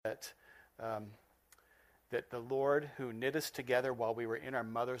that the Lord who knit us together while we were in our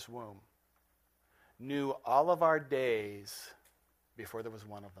mother's womb knew all of our days before there was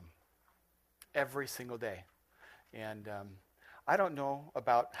one of them. Every single day. And I don't know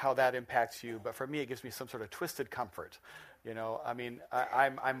about how that impacts you, but for me it gives me some sort of twisted comfort. You know, I mean,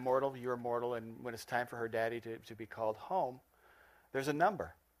 I'm mortal, you're mortal, and when it's time for her daddy to be called home, there's a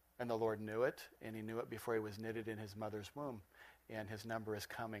number. And the Lord knew it, and he knew it before he was knitted in his mother's womb. And his number is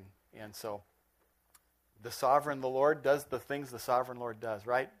coming. And so the Lord does the things the sovereign Lord does,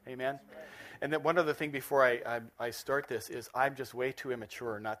 right? Amen? Right. And then one other thing before I start this is I'm just way too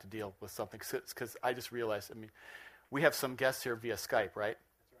immature not to deal with something, because I just realized, I mean, we have some guests here via Skype, right? Right.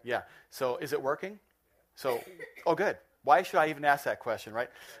 Yeah. So is it working? So, oh, good. Why should I even ask that question, right?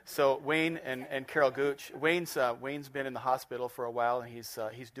 So Wayne and Carol Gooch. Wayne's been in the hospital for a while, and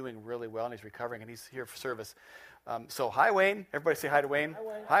he's doing really well, and he's recovering, and he's here for service. So hi, Wayne. Everybody say hi to Wayne. Hi,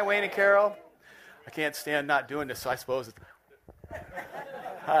 Wayne. Hi, Wayne and Carol. I can't stand not doing this, so I suppose it's...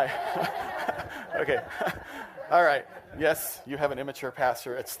 Hi. Okay. All right. Yes, you have an immature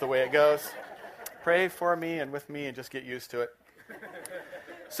pastor. It's the way it goes. Pray for me and with me and just get used to it.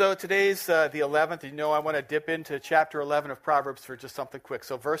 So today's the 11th. You know, I want to dip into chapter 11 of Proverbs for just something quick.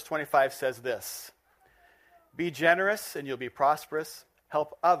 So verse 25 says this: be generous and you'll be prosperous.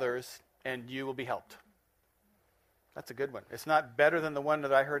 Help others and you will be helped. That's a good one. It's not better than the one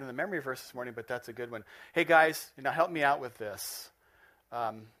that I heard in the memory verse this morning, but that's a good one. Hey guys, now help me out with this.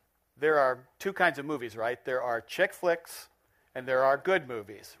 There are two kinds of movies, right? There are chick flicks and there are good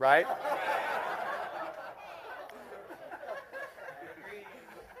movies, right?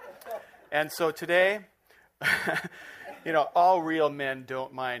 And so today, you know, all real men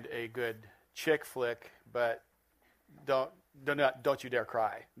don't mind a good chick flick, but don't you dare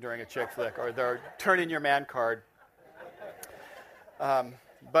cry during a chick flick, or turn in your man card.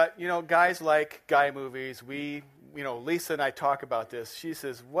 But you know, guys like guy movies. Lisa and I talk about this. She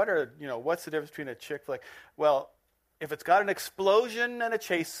says, what's the difference between a chick flick? Well, if it's got an explosion and a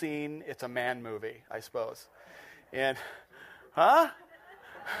chase scene, it's a man movie, I suppose. And, huh?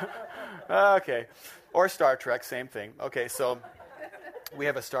 Okay. Or Star Trek, same thing. Okay, so we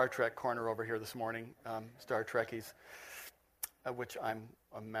have a Star Trek corner over here this morning, Star Trekkies, which I'm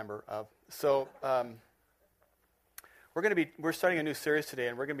a member of. So we're starting a new series today,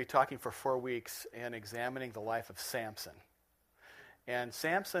 and we're going to be talking for 4 weeks and examining the life of Samson. And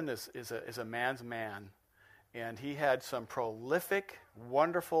Samson is a man's man, and he had some prolific,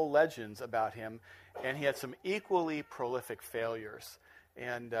 wonderful legends about him, and he had some equally prolific failures.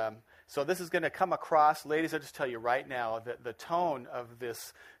 And so this is going to come across, ladies, I'll just tell you right now that the tone of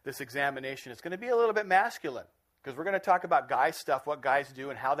this examination is going to be a little bit masculine, because we're going to talk about guy stuff, what guys do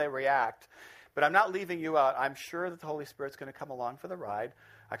and how they react. But I'm not leaving you out. I'm sure that the Holy Spirit's going to come along for the ride.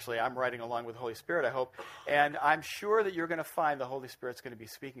 Actually, I'm riding along with the Holy Spirit, I hope. And I'm sure that you're going to find the Holy Spirit's going to be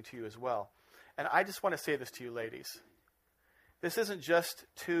speaking to you as well. And I just want to say this to you, ladies. This isn't just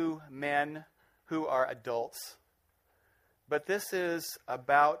two men who are adults, but this is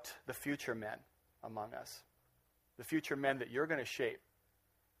about the future men among us, the future men that you're going to shape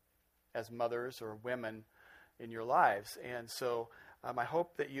as mothers or women in your lives. And so I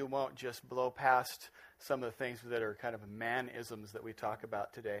hope that you won't just blow past some of the things that are kind of man-isms that we talk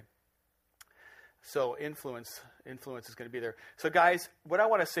about today. So influence is going to be there. So guys, what I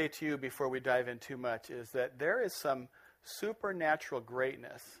want to say to you before we dive in too much is that there is some supernatural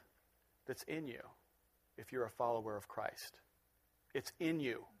greatness that's in you if you're a follower of Christ. It's in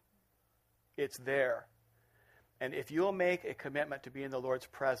you. It's there. And if you'll make a commitment to be in the Lord's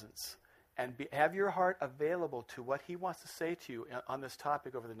presence and have your heart available to what he wants to say to you on this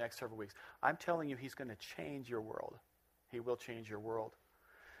topic over the next several weeks, I'm telling you, he's going to change your world. He will change your world.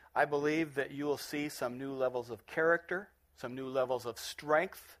 I believe that you will see some new levels of character, some new levels of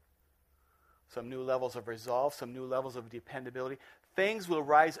strength, some new levels of resolve, some new levels of dependability. Things will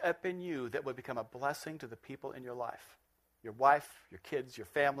rise up in you that will become a blessing to the people in your life. Your wife, your kids, your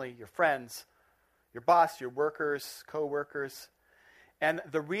family, your friends, your boss, your workers, co-workers. And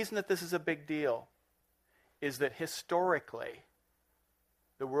the reason that this is a big deal is that historically,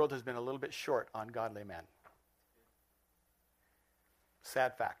 the world has been a little bit short on godly men.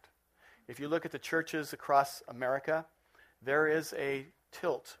 Sad fact. If you look at the churches across America, there is a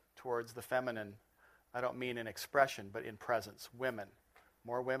tilt towards the feminine. I don't mean in expression, but in presence. Women.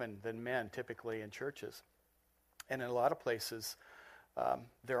 More women than men typically in churches. And in a lot of places,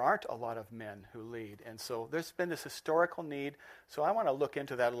 there aren't a lot of men who lead. And so there's been this historical need. So I want to look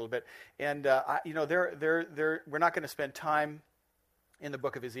into that a little bit. And, we're not going to spend time in the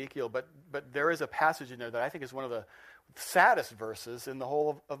book of Ezekiel, but there is a passage in there that I think is one of the saddest verses in the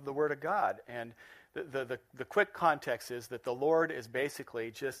whole of the Word of God. And the quick context is that the Lord is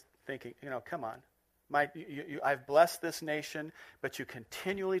basically just thinking, come on. I've blessed this nation, but you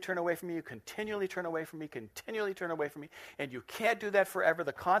continually turn away from me, you continually turn away from me, continually turn away from me, and you can't do that forever.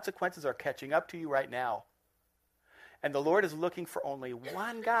 The consequences are catching up to you right now. And the Lord is looking for only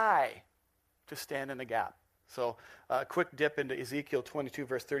one guy to stand in the gap. So a quick dip into Ezekiel 22,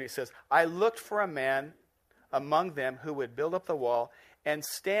 verse 30 says, I looked for a man among them who would build up the wall and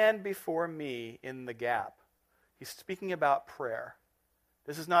stand before me in the gap. He's speaking about prayer.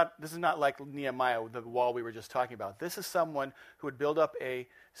 This is not like Nehemiah, the wall we were just talking about. This is someone who would build up a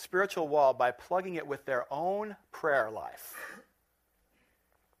spiritual wall by plugging it with their own prayer life.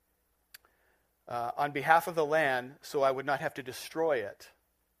 On behalf of the land, so I would not have to destroy it.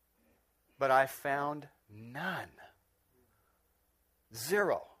 But I found none.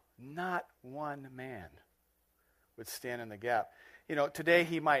 Zero. Not one man would stand in the gap. Today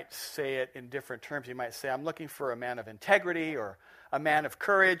he might say it in different terms. He might say, I'm looking for a man of integrity or a man of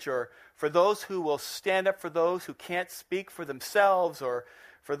courage, or for those who will stand up for those who can't speak for themselves, or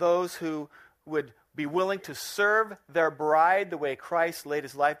for those who would be willing to serve their bride the way Christ laid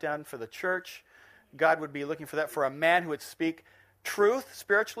his life down for the church. God would be looking for that, for a man who would speak truth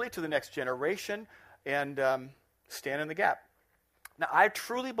spiritually to the next generation and stand in the gap. Now, I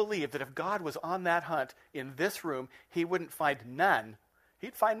truly believe that if God was on that hunt in this room, he wouldn't find none.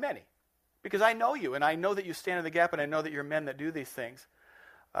 He'd find many. Because I know you, and I know that you stand in the gap, and I know that you're men that do these things.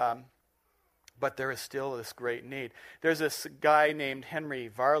 But there is still this great need. There's this guy named Henry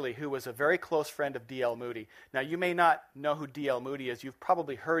Varley who was a very close friend of D.L. Moody. Now, you may not know who D.L. Moody is. You've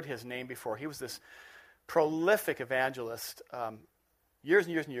probably heard his name before. He was this prolific evangelist years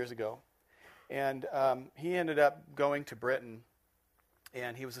and years and years ago. And he ended up going to Britain,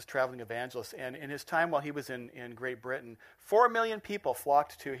 and he was this traveling evangelist. And in his time while he was in Great Britain, 4 million people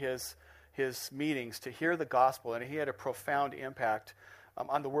flocked to his meetings to hear the gospel, and he had a profound impact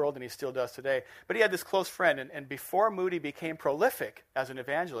on the world, and he still does today. But he had this close friend, and before Moody became prolific as an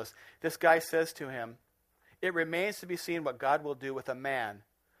evangelist, this guy says to him, it remains to be seen what God will do with a man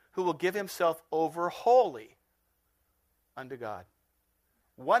who will give himself over wholly unto God.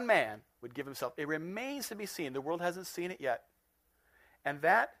 One man would give himself. It remains to be seen. The world hasn't seen it yet. And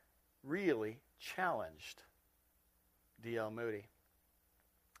that really challenged D.L. Moody.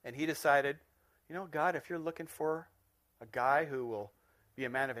 And he decided, God, if you're looking for a guy who will be a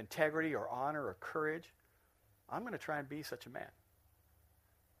man of integrity or honor or courage, I'm going to try and be such a man.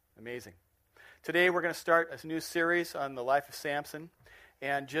 Amazing. Today we're going to start a new series on the life of Samson.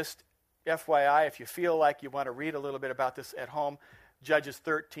 And just FYI, if you feel like you want to read a little bit about this at home, Judges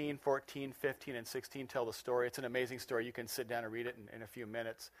 13, 14, 15, and 16 tell the story. It's an amazing story. You can sit down and read it in a few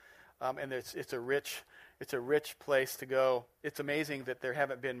minutes. And it's a rich place to go. It's amazing that there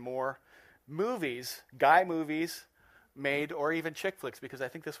haven't been more movies, guy movies, made, or even chick flicks, because I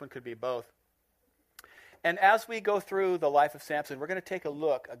think this one could be both. And as we go through the life of Samson, we're going to take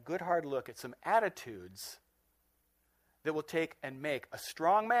a good hard look at some attitudes that will take and make a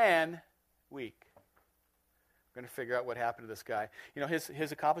strong man weak. We're going to figure out what happened to this guy.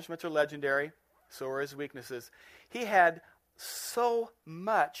 His accomplishments are legendary, so are his weaknesses. He had so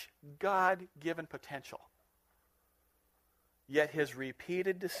much God-given potential, yet his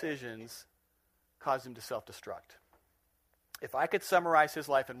repeated decisions caused him to self-destruct. If I could summarize his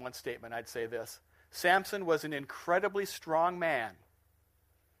life in one statement, I'd say this. Samson was an incredibly strong man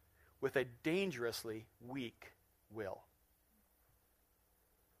with a dangerously weak will.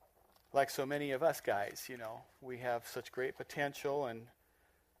 Like so many of us guys, we have such great potential and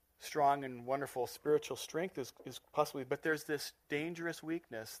strong and wonderful spiritual strength is possibly, but there's this dangerous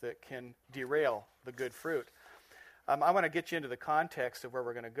weakness that can derail the good fruit. I want to get you into the context of where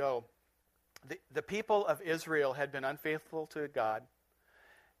we're going to go. The people of Israel had been unfaithful to God,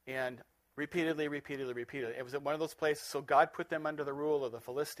 and repeatedly. It was at one of those places, so God put them under the rule of the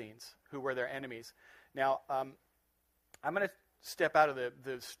Philistines, who were their enemies. Now, I'm going to step out of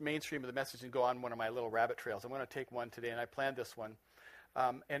the mainstream of the message and go on one of my little rabbit trails. I'm going to take one today, and I planned this one.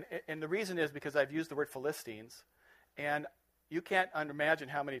 And the reason is because I've used the word Philistines, and you can't imagine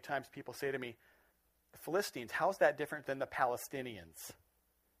how many times people say to me, the Philistines, how's that different than the Palestinians?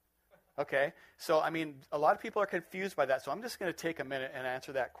 Okay, so a lot of people are confused by that, so I'm just going to take a minute and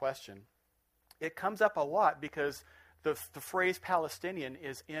answer that question. It comes up a lot because the phrase Palestinian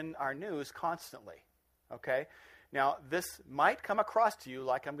is in our news constantly, okay? Now, this might come across to you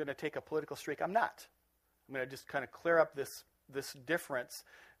like I'm going to take a political streak. I'm not. I'm going to just kind of clear up this difference,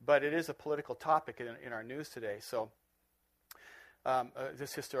 but it is a political topic in our news today. So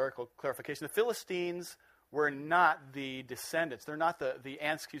this historical clarification. The Philistines were not the descendants. They're not the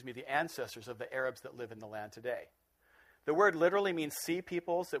ancestors of the Arabs that live in the land today. The word literally means sea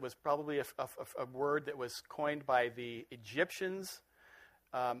peoples. It was probably a word that was coined by the Egyptians.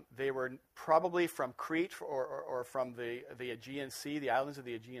 They were probably from Crete or from the Aegean Sea, the islands of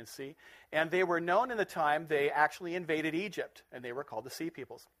the Aegean Sea. And they were known in the time they actually invaded Egypt, and they were called the Sea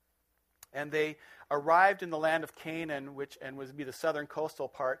Peoples. And they arrived in the land of Canaan, which would be the southern coastal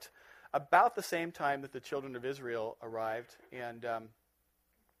part, about the same time that the children of Israel arrived. And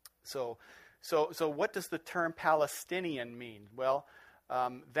so what does the term Palestinian mean? Well,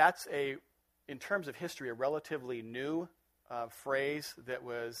 that's in terms of history, a relatively new phrase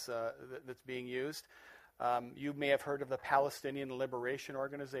that's being used. You may have heard of the Palestinian Liberation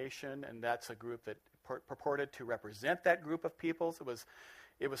Organization, and that's a group that purported to represent that group of peoples.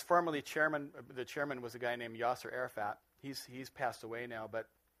 It was formerly the chairman was a guy named Yasser Arafat. He's passed away now, but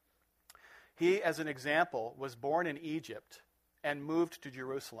he, as an example, was born in Egypt and moved to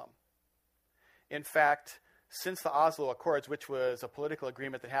Jerusalem. In fact, since the Oslo Accords, which was a political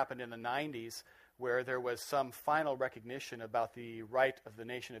agreement that happened in the 90s, where there was some final recognition about the right of the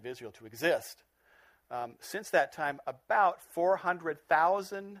nation of Israel to exist, since that time, about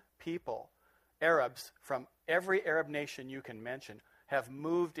 400,000 people, Arabs from every Arab nation you can mention, have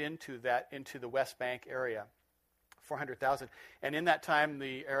moved into the West Bank area. 400,000. And in that time,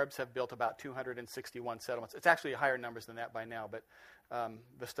 the Arabs have built about 261 settlements. It's actually higher numbers than that by now, but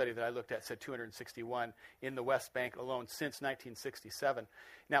the study that I looked at said 261 in the West Bank alone since 1967.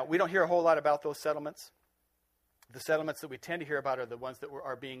 Now, we don't hear a whole lot about those settlements. The settlements that we tend to hear about are the ones that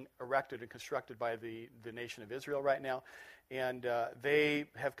are being erected and constructed by the nation of Israel right now. And they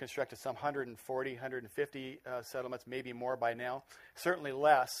have constructed some 140, 150 settlements, maybe more by now, certainly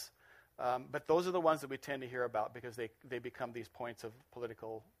less. But those are the ones that we tend to hear about because they become these points of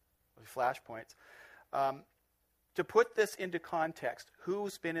political flashpoints. To put this into context,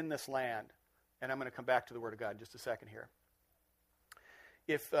 who's been in this land? And I'm going to come back to the Word of God in just a second here.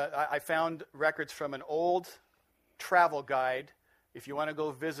 If I found records from an old travel guide, if you want to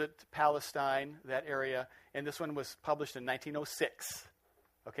go visit Palestine, that area, and this one was published in 1906.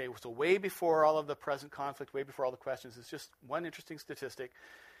 Okay, so way before all of the present conflict, way before all the questions. It's just one interesting statistic.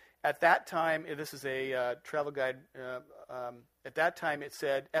 At that time, this is a travel guide. At that time, it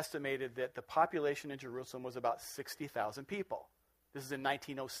estimated that the population in Jerusalem was about 60,000 people. This is in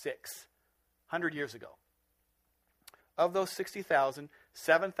 1906, 100 years ago. Of those 60,000,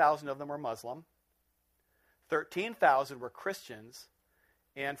 7,000 of them were Muslim, 13,000 were Christians,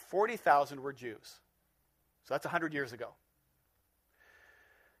 and 40,000 were Jews. So that's 100 years ago.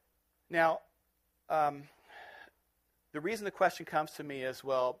 Now, the reason the question comes to me is,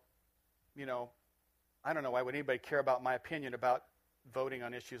 well, I don't know why would anybody care about my opinion about voting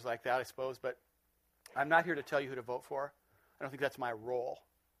on issues like that, I suppose, but I'm not here to tell you who to vote for. I don't think that's my role.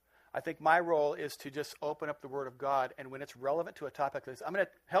 I think my role is to just open up the Word of God, and when it's relevant to a topic like this, I'm going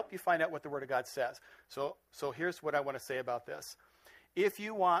to help you find out what the Word of God says. So here's what I want to say about this. If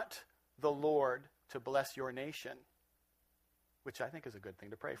you want the Lord to bless your nation, which I think is a good thing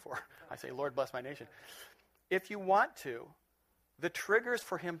to pray for, I say, Lord, bless my nation. If you want to, the triggers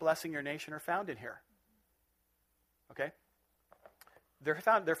for Him blessing your nation are found in here. Okay? They're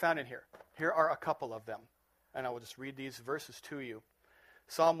found in here. Here are a couple of them, and I will just read these verses to you.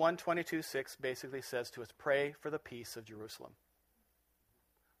 Psalm 122:6 basically says to us, pray for the peace of Jerusalem.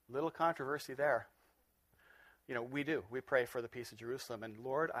 Little controversy there. We do. We pray for the peace of Jerusalem. And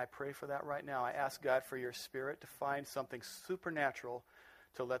Lord, I pray for that right now. I ask God for your Spirit to find something supernatural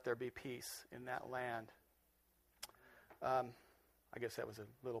to let there be peace in that land. I guess that was a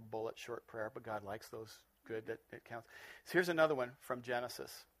little bullet short prayer, but God likes those. Good, that it counts. So here's another one from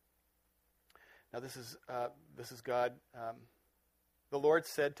Genesis. Now this is God. The Lord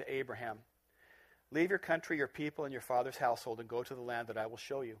said to Abraham, leave your country, your people, and your father's household, and go to the land that I will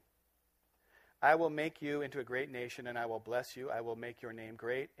show you. I will make you into a great nation, and I will bless you. I will make your name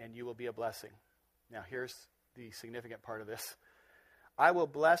great, and you will be a blessing. Now here's the significant part of this. I will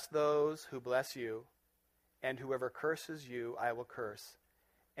bless those who bless you, and whoever curses you, I will curse.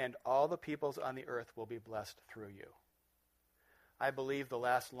 And all the peoples on the earth will be blessed through you. I believe the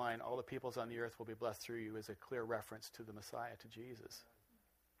last line, all the peoples on the earth will be blessed through you, is a clear reference to the Messiah, to Jesus.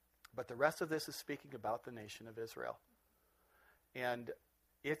 But the rest of this is speaking about the nation of Israel. And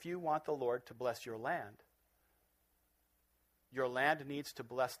if you want the Lord to bless your land needs to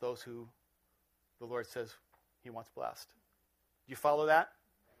bless those who the Lord says He wants blessed. Do you follow that?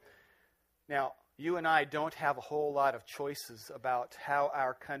 Now, you and I don't have a whole lot of choices about how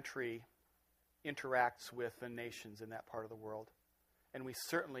our country interacts with the nations in that part of the world. and we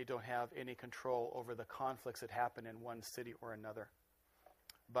certainly don't have any control over the conflicts that happen in one city or another.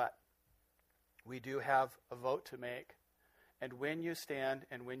 But we do have a vote to make, and when you stand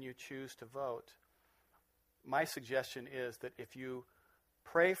and when you choose to vote, my suggestion is that if you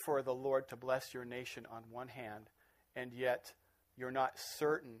pray for the Lord to bless your nation on one hand, and yet you're not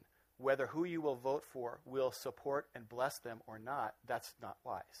certain whether who you will vote for will support and bless them or not, that's not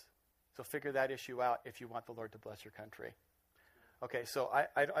wise. So figure that issue out if you want the Lord to bless your country. Okay, so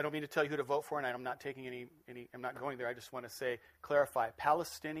I don't mean to tell you who to vote for, and I'm not taking any I'm not going there. I just want to clarify,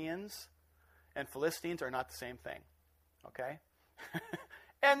 Palestinians and Philistines are not the same thing. Okay?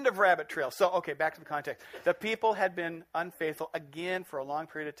 End of rabbit trail. So, okay, back to the context. The people had been unfaithful again for a long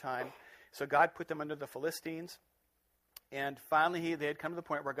period of time. So God put them under the Philistines. And finally, they had come to the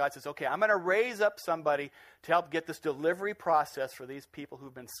point where God says, okay, I'm going to raise up somebody to help get this delivery process for these people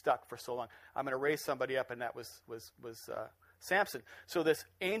who've been stuck for so long. I'm going to raise somebody up, and that was Samson. So this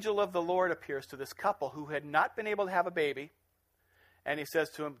angel of the Lord appears to this couple who had not been able to have a baby. And he says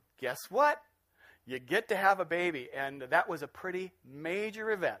to him, guess what? You get to have a baby. And that was a pretty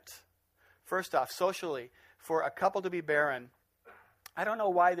major event. First off, socially, for a couple to be barren, I don't know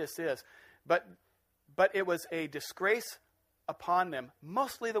why this is, but it was a disgrace upon them,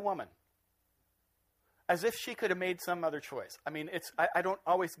 mostly the woman, as if she could have made some other choice. I mean, I don't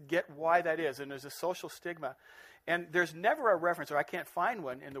always get why that is, and there's a social stigma. And there's never a reference, or I can't find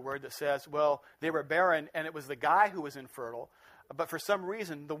one in the Word that says, well, they were barren, and it was the guy who was infertile, but for some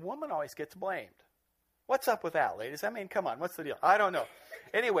reason, the woman always gets blamed. What's up with that, ladies? I mean, come on, what's the deal? I don't know.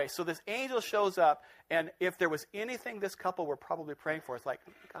 Anyway, so this angel shows up, and if there was anything this couple were probably praying for, it's like,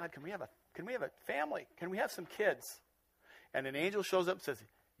 God, can we have a family? Can we have some kids? And an angel shows up and says,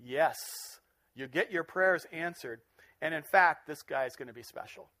 yes, you get your prayers answered. And in fact, this guy is going to be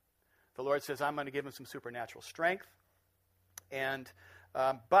special. The Lord says, I'm going to give him some supernatural strength. And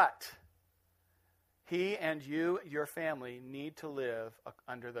but he and you, your family, need to live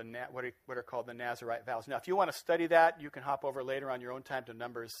under what are called the Nazirite vows. Now, if you want to study that, you can hop over later on your own time to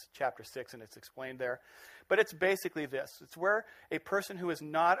Numbers chapter 6, and it's explained there. But it's basically this. It's where a person who is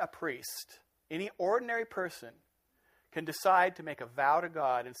not a priest, any ordinary person, can decide to make a vow to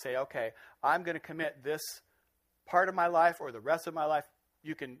God and say, okay, I'm going to commit this part of my life or the rest of my life.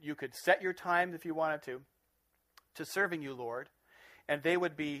 You could set your time if you wanted to serving you, Lord. And they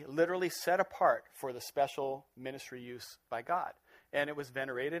would be literally set apart for the special ministry use by God. And it was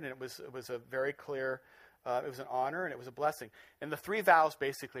venerated, and it was a very clear, it was an honor, and it was a blessing. And the three vows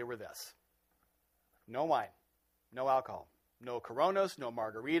basically were this. No wine, no alcohol, no Coronas, no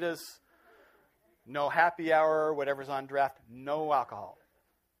margaritas, no happy hour, whatever's on draft, no alcohol.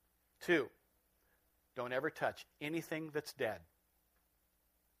 2, don't ever touch anything that's dead.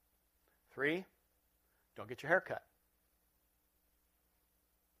 3, don't get your hair cut.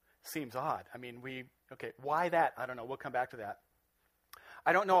 Seems odd. I mean, why that? I don't know. We'll come back to that.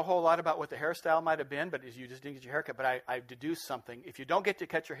 I don't know a whole lot about what the hairstyle might have been, but you just didn't get your hair cut. But I deduced something. If you don't get to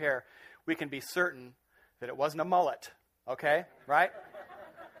cut your hair, we can be certain that it wasn't a mullet. Okay? Right?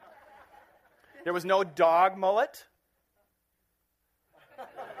 There was no dog mullet.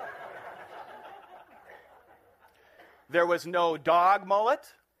 There was no dog mullet.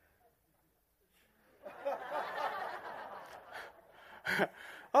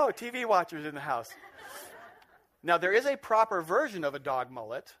 Oh, TV watchers in the house. Now, there is a proper version of a dog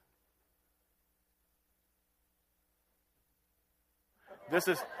mullet. This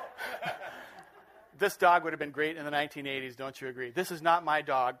dog would have been great in the 1980s, don't you agree? This is not my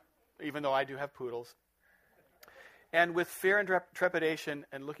dog, even though I do have poodles. And with fear and trepidation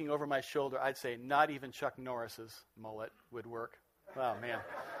and looking over my shoulder, I'd say not even Chuck Norris's mullet would work. Oh, man.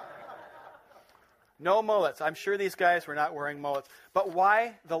 No mullets. I'm sure these guys were not wearing mullets. But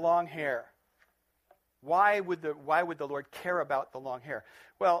why the long hair? Why would the Lord care about the long hair?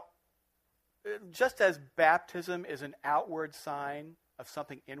 Well, just as baptism is an outward sign of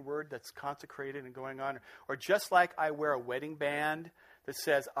something inward that's consecrated and going on, or just like I wear a wedding band that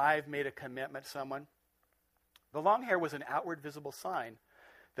says I've made a commitment to someone, the long hair was an outward visible sign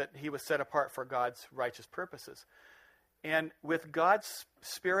that he was set apart for God's righteous purposes. And with God's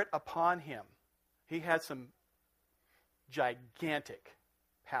Spirit upon him, he had some gigantic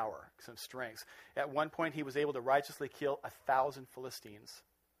power, some strengths. At one point, he was able to righteously kill 1,000 Philistines.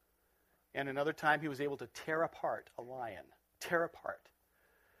 And another time, he was able to tear apart a lion. Tear apart.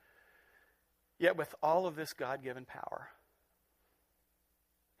 Yet with all of this God-given power,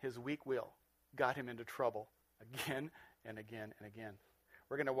 his weak will got him into trouble again and again and again.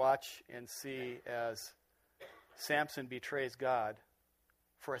 We're going to watch and see as Samson betrays God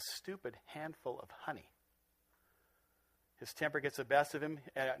for a stupid handful of honey. His temper gets the best of him.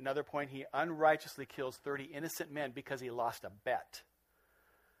 At another point, he unrighteously kills 30 innocent men because he lost a bet.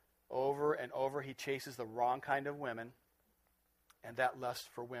 Over and over, he chases the wrong kind of women, and that lust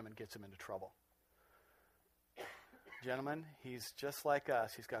for women gets him into trouble. Gentlemen, he's just like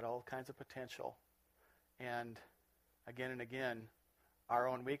us. He's got all kinds of potential. And again, our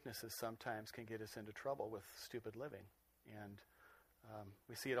own weaknesses sometimes can get us into trouble with stupid living. And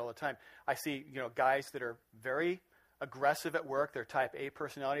we see it all the time. I see, guys that are very aggressive at work. They're type A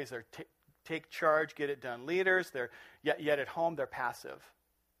personalities. They're take charge, get it done leaders. They're yet at home, they're passive.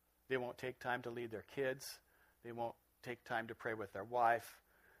 They won't take time to lead their kids. They won't take time to pray with their wife.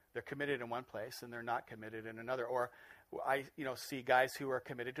 They're committed in one place and they're not committed in another. Or I see guys who are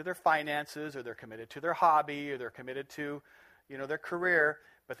committed to their finances, or they're committed to their hobby, or they're committed to their career,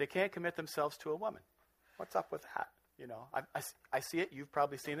 but they can't commit themselves to a woman. What's up with that? I see it. You've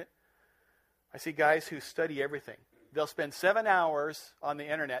probably seen it. I see guys who study everything. They'll spend 7 hours on the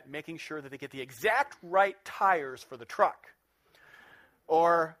internet making sure that they get the exact right tires for the truck,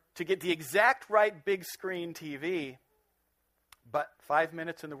 or to get the exact right big screen TV. But 5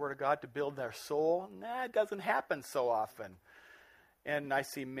 minutes in the Word of God to build their soul, it doesn't happen so often. And I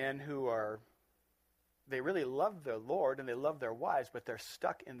see men who they really love the Lord and they love their wives, but they're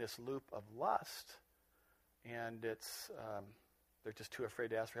stuck in this loop of lust. And they're just too afraid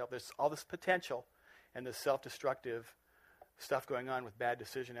to ask for help. There's all this potential and this self-destructive stuff going on with bad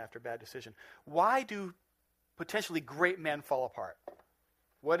decision after bad decision. Why do potentially great men fall apart?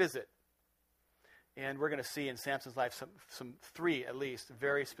 What is it? And we're going to see in Samson's life some 3, at least,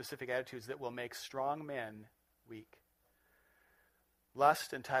 very specific attitudes that will make strong men weak.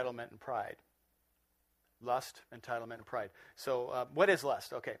 Lust, entitlement, and pride. Lust, entitlement, and pride. So what is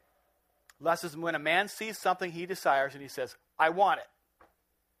lust? Okay. Lust is when a man sees something he desires and he says, I want it.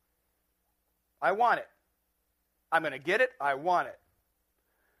 I want it. I'm going to get it. I want it.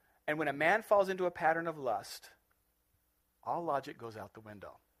 And when a man falls into a pattern of lust, all logic goes out the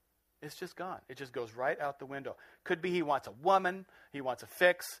window. It's just gone. It just goes right out the window. Could be he wants a woman, he wants a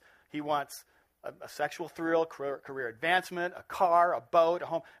fix, he wants a sexual thrill, career advancement, a car, a boat, a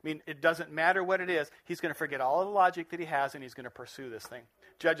home. I mean, it doesn't matter what it is. He's going to forget all of the logic that he has, and he's going to pursue this thing.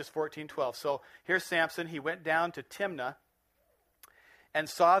 Judges 14:12. So here's Samson. He went down to Timnah and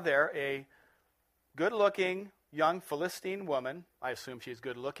saw there a good-looking young Philistine woman. I assume she's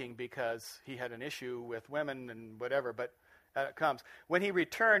good-looking because he had an issue with women and whatever, but it comes. When he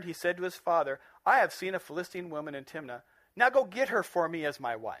returned, he said to his father, I have seen a Philistine woman in Timnah. Now go get her for me as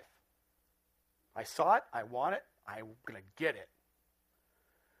my wife. I saw it. I want it. I'm going to get it.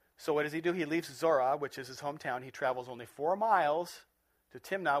 So what does he do? He leaves Zorah, which is his hometown. He travels only 4 miles to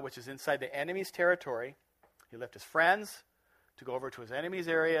Timnah, which is inside the enemy's territory. He left his friends to go over to his enemy's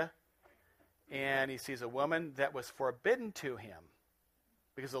area, and he sees a woman that was forbidden to him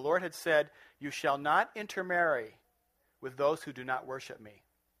because the Lord had said, you shall not intermarry with those who do not worship me.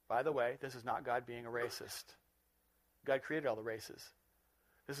 By the way, this is not God being a racist. God created all the races.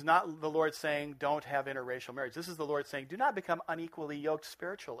 This is not the Lord saying, don't have interracial marriage. This is the Lord saying, do not become unequally yoked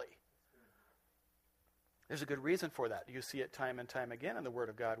spiritually. There's a good reason for that. You see it time and time again in the Word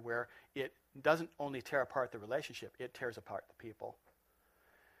of God, where it doesn't only tear apart the relationship, it tears apart the people.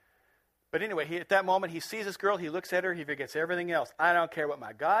 But anyway, at that moment, he sees this girl, he looks at her, he forgets everything else. I don't care what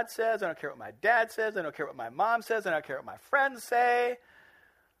my God says, I don't care what my dad says, I don't care what my mom says, I don't care what my friends say.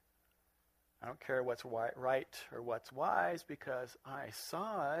 I don't care what's right or what's wise, because I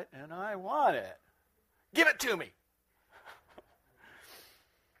saw it and I want it. Give it to me.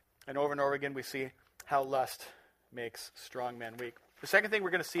 And over again, we see how lust makes strong men weak. The second thing we're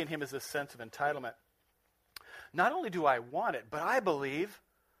going to see in him is this sense of entitlement. Not only do I want it, but I believe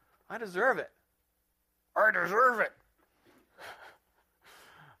I deserve it. I deserve it.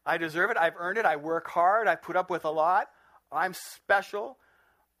 I deserve it. I've earned it. I work hard. I put up with a lot. I'm special.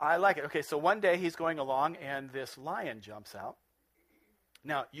 I like it. Okay, so one day he's going along and this lion jumps out.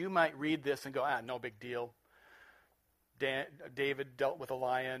 Now, you might read this and go, no big deal. David dealt with a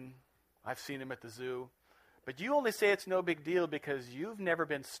lion. I've seen him at the zoo. But you only say it's no big deal because you've never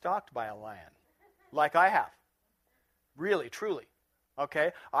been stalked by a lion like I have. Really, truly.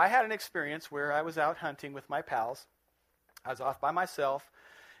 Okay, I had an experience where I was out hunting with my pals. I was off by myself,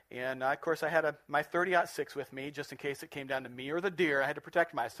 and of course I had my 30-06 with me just in case it came down to me or the deer. I had to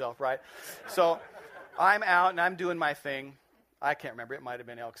protect myself, right? So I'm out and I'm doing my thing. I can't remember. It might have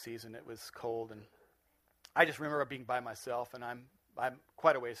been elk season. It was cold, and I just remember being by myself, and I'm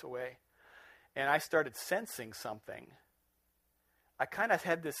quite a ways away, and I started sensing something. I kind of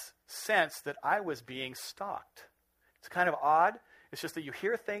had this sense that I was being stalked. It's kind of odd. It's just that you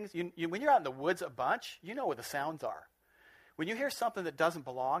hear things. When you're out in the woods a bunch, you know where the sounds are. When you hear something that doesn't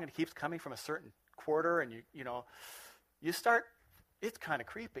belong and it keeps coming from a certain quarter and you start, it's kind of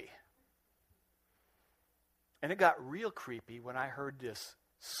creepy. And it got real creepy when I heard this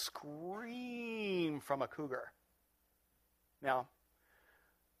scream from a cougar. Now,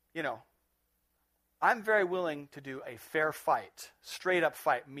 I'm very willing to do a fair fight, straight up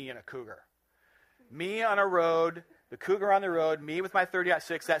fight, me and a cougar. Me on a road, the cougar on the road, me with my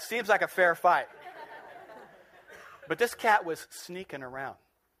 30-06, that seems like a fair fight. But this cat was sneaking around.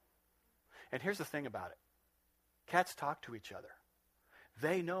 And here's the thing about it. Cats talk to each other.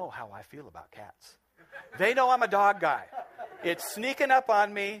 They know how I feel about cats. They know I'm a dog guy. It's sneaking up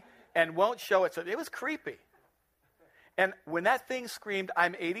on me and won't show it. So it was creepy. And when that thing screamed,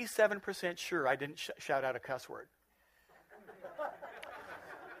 I'm 87% sure I didn't shout out a cuss word.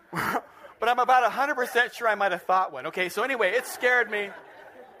 But I'm about 100% sure I might have thought one. Okay, so anyway, it scared me.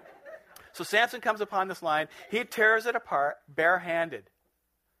 So Samson comes upon this lion. He tears it apart barehanded.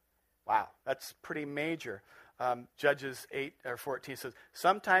 Wow, that's pretty major. Judges 8 or 14 says,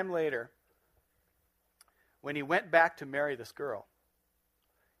 sometime later, when he went back to marry this girl,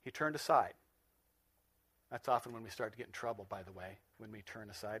 he turned aside. That's often when we start to get in trouble, by the way, when we turn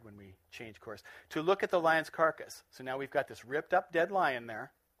aside, when we change course. To look at the lion's carcass. So now we've got this ripped up dead lion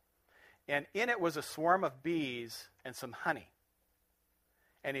there. And in it was a swarm of bees and some honey.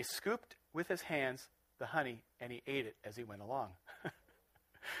 And he scooped with his hands the honey and he ate it as he went along.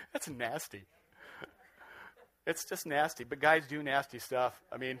 That's nasty. It's just nasty. But guys do nasty stuff.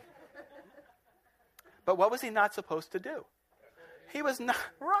 But what was he not supposed to do? He was not,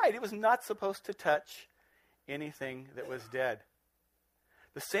 right, he was not supposed to touch anything that was dead.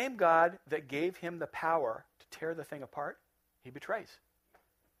 The same God that gave him the power to tear the thing apart, he betrays.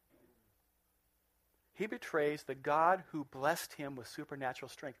 He betrays the God who blessed him with supernatural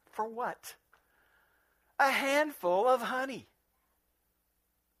strength. For what? A handful of honey.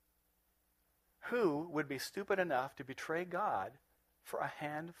 Who would be stupid enough to betray God for a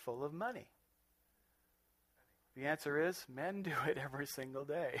handful of money? The answer is, men do it every single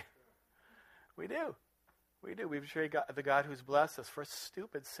day. We do. We do. We betray God, the God who's blessed us for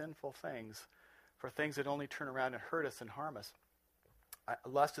stupid, sinful things, for things that only turn around and hurt us and harm us.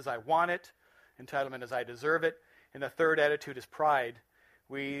 Lust as I want it, entitlement as I deserve it, and the third attitude is pride.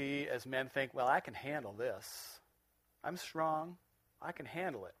 We as men think, well, I can handle this. I'm strong. I can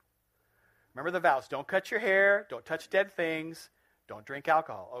handle it. Remember the vows. Don't cut your hair. Don't touch dead things. Don't drink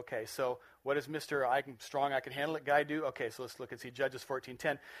alcohol. Okay, so what does Mr. I'm strong, I can handle it guy do? Okay, so let's look and see Judges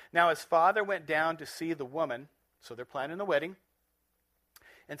 14:10. Now his father went down to see the woman, so they're planning the wedding.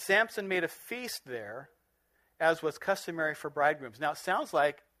 And Samson made a feast there, as was customary for bridegrooms. Now it sounds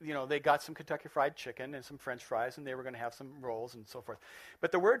like, they got some Kentucky Fried Chicken and some French fries, and they were going to have some rolls and so forth.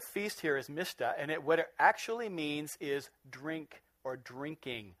 But the word feast here is mishta, and what it actually means is drink or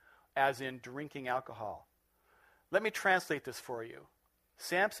drinking, as in drinking alcohol. Let me translate this for you.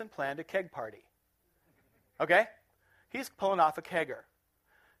 Samson planned a keg party. Okay? He's pulling off a kegger.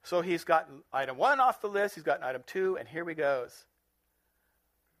 So he's gotten item 1 off the list, he's gotten item 2, and here he goes.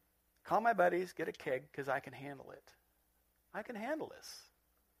 Call my buddies, get a keg, because I can handle it. I can handle this.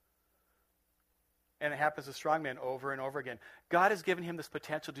 And it happens to strong men over and over again. God has given him this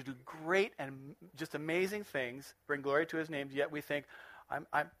potential to do great and just amazing things, bring glory to his name, yet we think,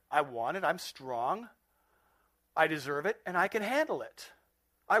 I want it, I'm strong, I deserve it, and I can handle it.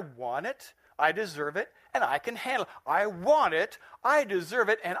 I want it, I deserve it, and I can handle it. I want it, I deserve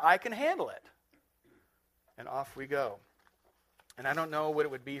it, and I can handle it. And off we go. And I don't know what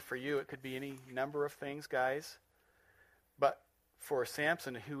it would be for you. It could be any number of things, guys. But for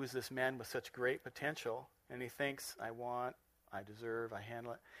Samson, who is this man with such great potential, and he thinks, I want, I deserve, I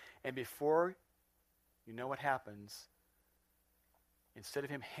handle it. And before you know what happens, instead of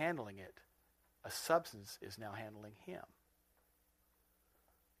him handling it, a substance is now handling him.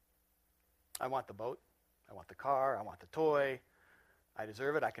 I want the boat, I want the car, I want the toy, I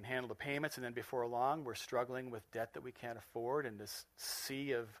deserve it, I can handle the payments, and then before long we're struggling with debt that we can't afford and this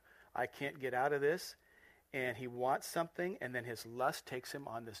sea of, I can't get out of this, and he wants something, and then his lust takes him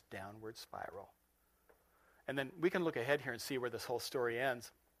on this downward spiral. And then we can look ahead here and see where this whole story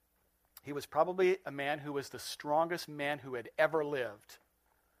ends. He was probably a man who was the strongest man who had ever lived.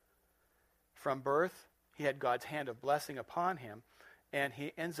 From birth, he had God's hand of blessing upon him, and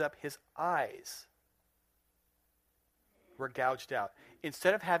he ends up, his eyes were gouged out.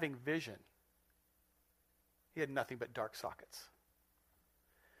 Instead of having vision, he had nothing but dark sockets.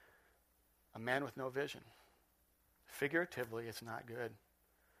 A man with no vision. Figuratively, it's not good,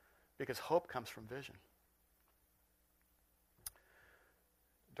 because hope comes from vision.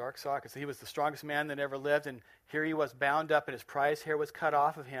 dark sockets. He was the strongest man that ever lived, and here he was bound up, and his prized hair was cut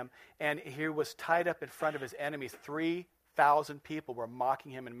off of him, and he was tied up in front of his enemies. 3,000 people were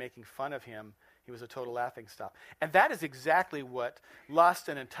mocking him and making fun of him. He was a total laughingstock. And that is exactly what lust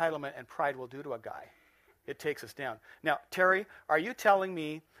and entitlement and pride will do to a guy. It takes us down. Now, Terry, are you telling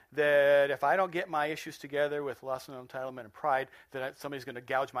me that if I don't get my issues together with lust and entitlement and pride, that somebody's going to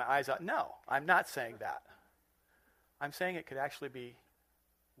gouge my eyes out? No, I'm not saying that. I'm saying it could actually be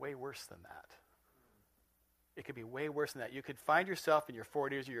way worse than that. It could be way worse than that. You could find yourself in your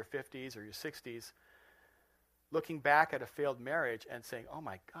 40s or your 50s or your 60s looking back at a failed marriage and saying, oh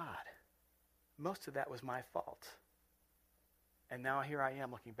my God, most of that was my fault. And now here I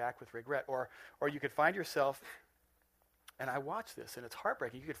am looking back with regret. Or you could find yourself, and I watch this, and it's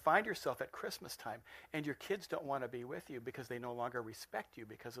heartbreaking. You could find yourself at Christmas time, and your kids don't want to be with you because they no longer respect you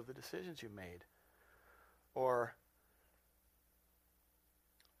because of the decisions you made. Or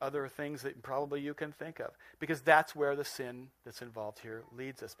other things that probably you can think of. Because that's where the sin that's involved here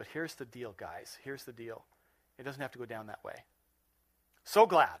leads us. But here's the deal, guys. Here's the deal. It doesn't have to go down that way. So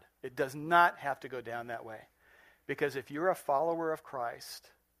glad it does not have to go down that way. Because if you're a follower of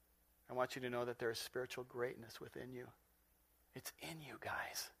Christ, I want you to know that there is spiritual greatness within you. It's in you,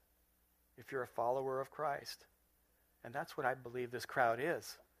 guys. If you're a follower of Christ. And that's what I believe this crowd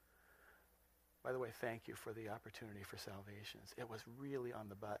is. By the way, thank you for the opportunity for salvations. It was really on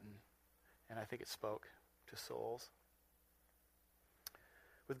the button, and I think it spoke to souls.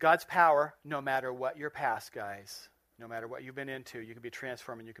 With God's power, no matter what your past, guys, no matter what you've been into, you can be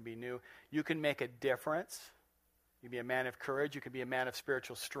transformed and you can be new. You can make a difference. You can be a man of courage. You can be a man of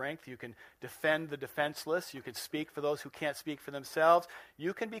spiritual strength. You can defend the defenseless. You can speak for those who can't speak for themselves.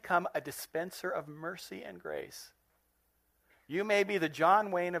 You can become a dispenser of mercy and grace. You may be the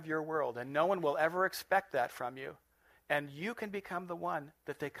John Wayne of your world, and no one will ever expect that from you. And you can become the one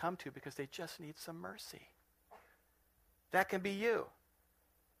that they come to because they just need some mercy. That can be you.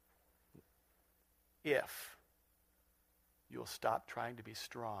 If you'll stop trying to be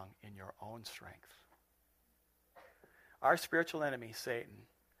strong in your own strength. Our spiritual enemy, Satan,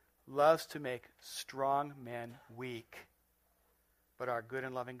 loves to make strong men weak. But our good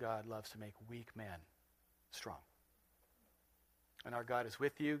and loving God loves to make weak men strong. And our God is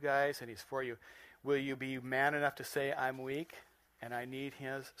with you, guys, and he's for you. Will you be man enough to say, I'm weak, and I need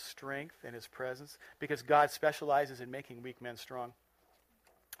his strength and his presence? Because God specializes in making weak men strong.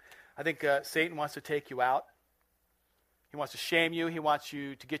 I think Satan wants to take you out. He wants to shame you. He wants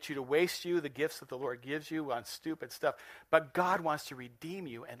to get you to waste the gifts that the Lord gives you on stupid stuff. But God wants to redeem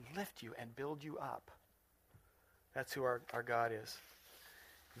you and lift you and build you up. That's who our God is.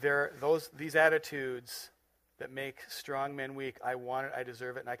 These attitudes that make strong men weak. I want it, I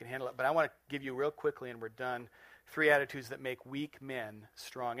deserve it, and I can handle it. But I want to give you real quickly, and we're done, 3 attitudes that make weak men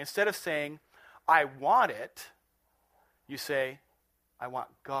strong. Instead of saying, I want it, you say, I want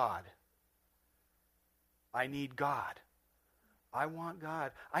God. I need God. I want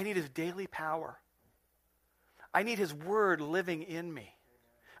God. I need his daily power. I need his word living in me.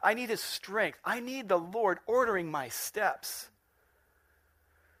 I need his strength. I need the Lord ordering my steps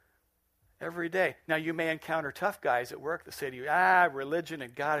every day. Now, you may encounter tough guys at work that say to you, religion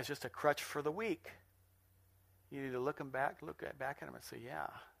and God is just a crutch for the weak. You need to look back at them and say, yeah,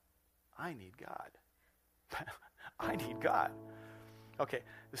 I need God. I need God. Okay,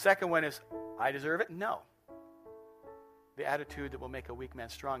 the second one is, I deserve it? No. The attitude that will make a weak man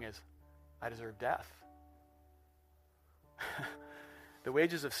strong is, I deserve death. The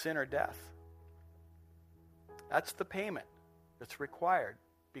wages of sin are death. That's the payment that's required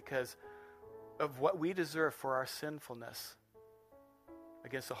because of what we deserve for our sinfulness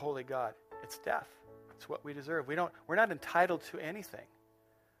against the holy God. It's death. It's what we deserve. We're not entitled to anything.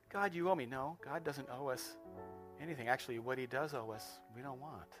 God, you owe me. No, God doesn't owe us anything. Actually, what he does owe us, we don't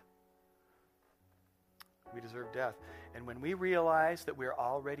want. We deserve death. And when we realize that we're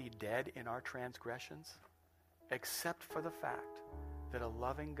already dead in our transgressions, except for the fact that a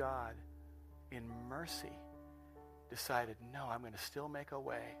loving God in mercy decided, no, I'm going to still make a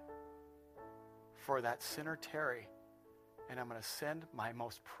way for that sinner Terry, and I'm going to send my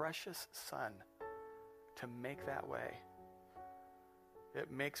most precious son to make that way.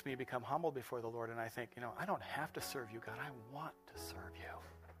 It makes me become humble before the Lord, and I think, I don't have to serve you, God. I want to serve you.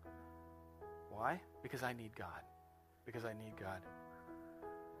 Why? Because I need God. Because I need God.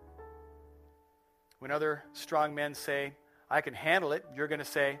 When other strong men say, I can handle it, you're going to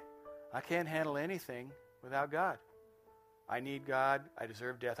say, I can't handle anything without God. I need God. I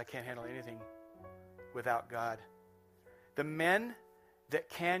deserve death. I can't handle anything without God. The men that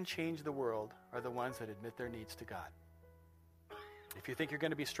can change the world are the ones that admit their needs to God. If you think you're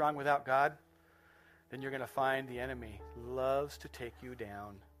going to be strong without God, then you're going to find the enemy loves to take you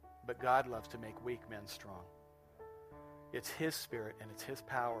down, but God loves to make weak men strong. It's his Spirit and it's his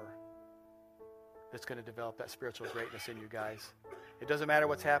power that's going to develop that spiritual greatness in you guys. It doesn't matter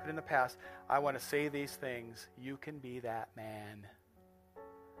what's happened in the past. I want to say these things. You can be that man.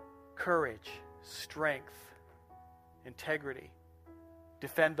 Courage, strength, integrity.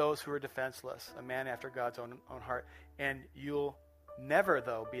 Defend those who are defenseless. A man after God's own heart. And you'll never,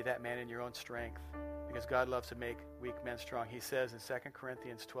 though, be that man in your own strength, because God loves to make weak men strong. He says in 2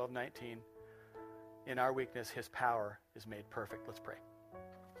 Corinthians 12:19, in our weakness, his power is made perfect. Let's pray.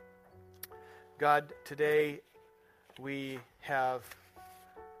 God, today we have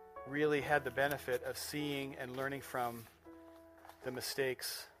really had the benefit of seeing and learning from the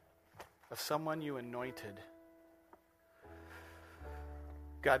mistakes of someone you anointed.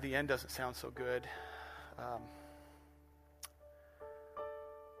 God, the end doesn't sound so good.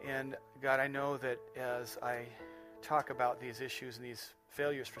 And God, I know that as I talk about these issues and these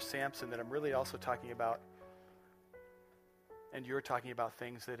failures for Samson, that I'm really also talking about, and you're talking about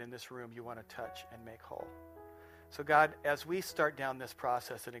things that in this room you want to touch and make whole. So God, as we start down this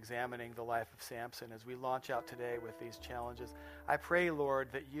process in examining the life of Samson, as we launch out today with these challenges, I pray, Lord,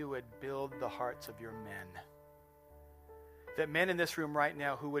 that you would build the hearts of your men. That men in this room right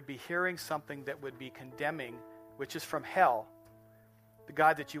now who would be hearing something that would be condemning, which is from hell,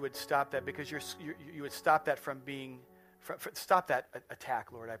 God, that you would stop that, because you would stop that from being, stop that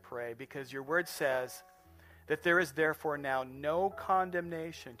attack, Lord, I pray, because your word says that there is therefore now no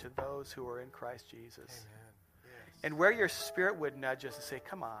condemnation to those who are in Christ Jesus. Amen. Yes. And where your Spirit would nudge us and say,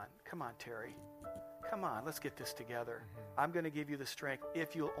 come on, Terry, come on, let's get this together. Mm-hmm. I'm going to give you the strength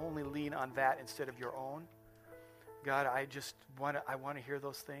if you'll only lean on that instead of your own. God, I want to hear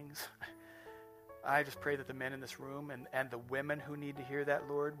those things. I just pray that the men in this room and the women who need to hear that,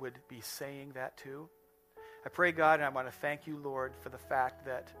 Lord, would be saying that too. I pray, God, and I want to thank you, Lord, for the fact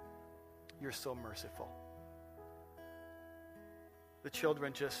that you're so merciful. The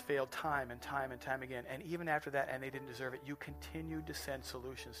children just failed time and time and time again. And even after that, and they didn't deserve it, you continued to send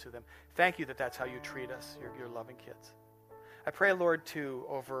solutions to them. Thank you that that's how you treat us, your loving kids. I pray, Lord, too,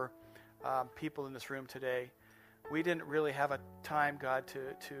 over people in this room today. We didn't really have a time, God,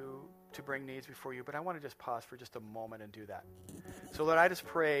 to bring needs before you, but I want to just pause for just a moment and do that. So, Lord, I just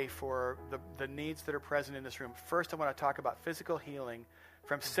pray for the needs that are present in this room. First, I want to talk about physical healing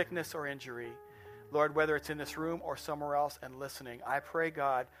from sickness or injury. Lord, whether it's in this room or somewhere else and listening, I pray,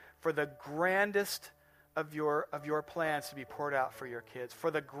 God, for the grandest of your plans to be poured out for your kids,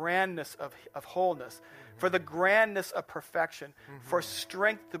 for the grandness of wholeness, for the grandness of perfection, for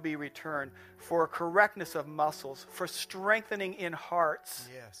strength to be returned, for correctness of muscles, for strengthening in hearts.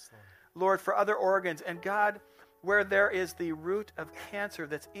 Yes, Lord. Lord, for other organs. And God, where there is the root of cancer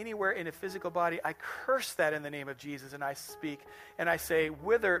that's anywhere in a physical body, I curse that in the name of Jesus, and I speak and I say,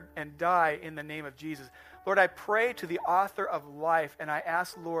 wither and die in the name of Jesus. Lord, I pray to the author of life, and I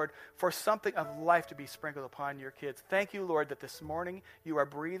ask, Lord, for something of life to be sprinkled upon your kids. Thank you, Lord, that this morning you are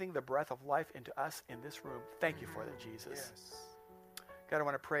breathing the breath of life into us in this room. Thank you for that, Jesus. Yes. God, I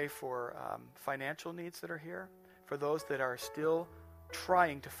want to pray for financial needs that are here, for those that are still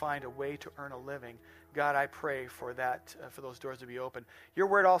trying to find a way to earn a living. God, I pray for that, for those doors to be open. Your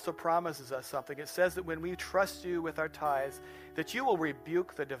word also promises us something. It says that when we trust you with our tithes, that you will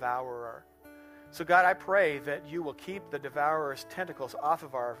rebuke the devourer. So God, I pray that you will keep the devourer's tentacles off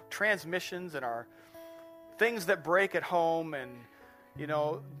of our transmissions and our things that break at home, and,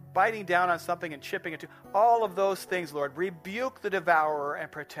 biting down on something and chipping it. All of those things, Lord, rebuke the devourer and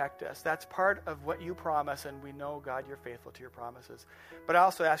protect us. That's part of what you promise, and we know, God, you're faithful to your promises. But I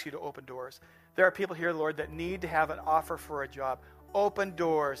also ask you to open doors. There are people here, Lord, that need to have an offer for a job. Open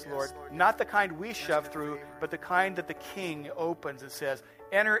doors, Yes, Lord. Lord. Not the kind we shove through, but the kind that the King opens and says,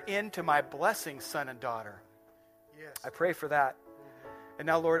 enter into my blessing, son and daughter. Yes. I pray for that. And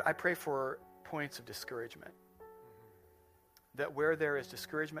now, Lord, I pray for points of discouragement. That where there is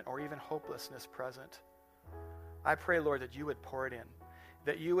discouragement or even hopelessness present, I pray, Lord, that you would pour it in.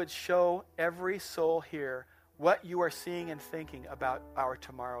 That you would show every soul here what you are seeing and thinking about our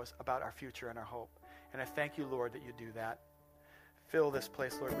tomorrows, about our future and our hope. And I thank you, Lord, that you do that. Fill this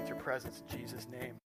place, Lord, with your presence in Jesus' name.